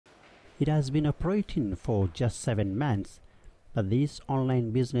It has been operating for just 7 months, but this online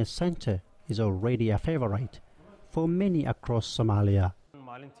business center is already a favorite for many across Somalia.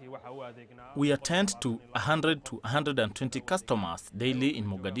 We attend to 100 to 120 customers daily in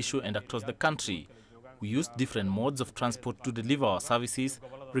Mogadishu and across the country. We use different modes of transport to deliver our services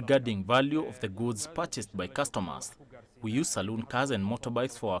regarding value of the goods purchased by customers. We use saloon cars and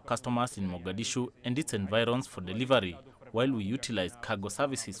motorbikes for our customers in Mogadishu and its environs for delivery, while we utilize cargo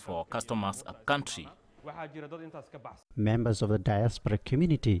services for our customers up-country. Members of the diaspora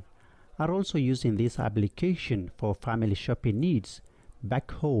community are also using this application for family shopping needs back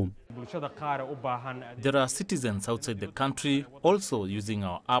home. There are citizens outside the country also using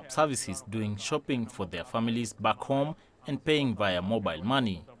our app services, doing shopping for their families back home and paying via mobile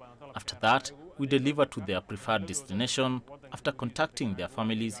money. After that, we deliver to their preferred destination after contacting their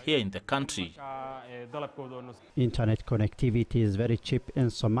families here in the country. Internet connectivity is very cheap in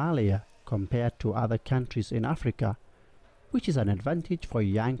Somalia compared to other countries in Africa, which is an advantage for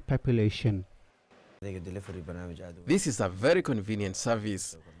young population. This is a very convenient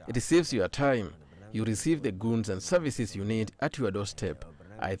service. It saves your time. You receive the goods and services you need at your doorstep.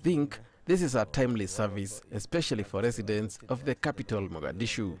 I think this is a timely service, especially for residents of the capital,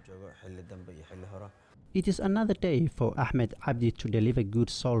 Mogadishu. It is another day for Ahmed Abdi to deliver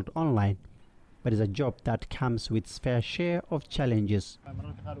goods sold online, but it's a job that comes with its fair share of challenges.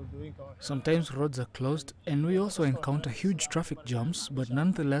 Sometimes roads are closed and we also encounter huge traffic jams, but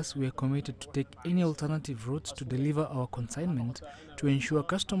nonetheless we are committed to take any alternative routes to deliver our consignment to ensure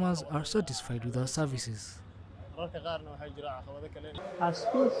customers are satisfied with our services. As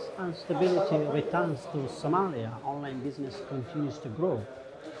peace and stability returns to Somalia, online business continues to grow,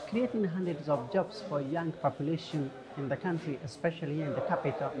 creating hundreds of jobs for young population in the country, especially in the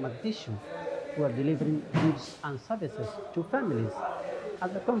capital, Mogadishu, who are delivering goods and services to families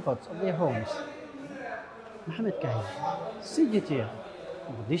at the comforts of their homes. Mohammed Kahiye, CGTN,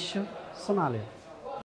 Mogadishu, Somalia.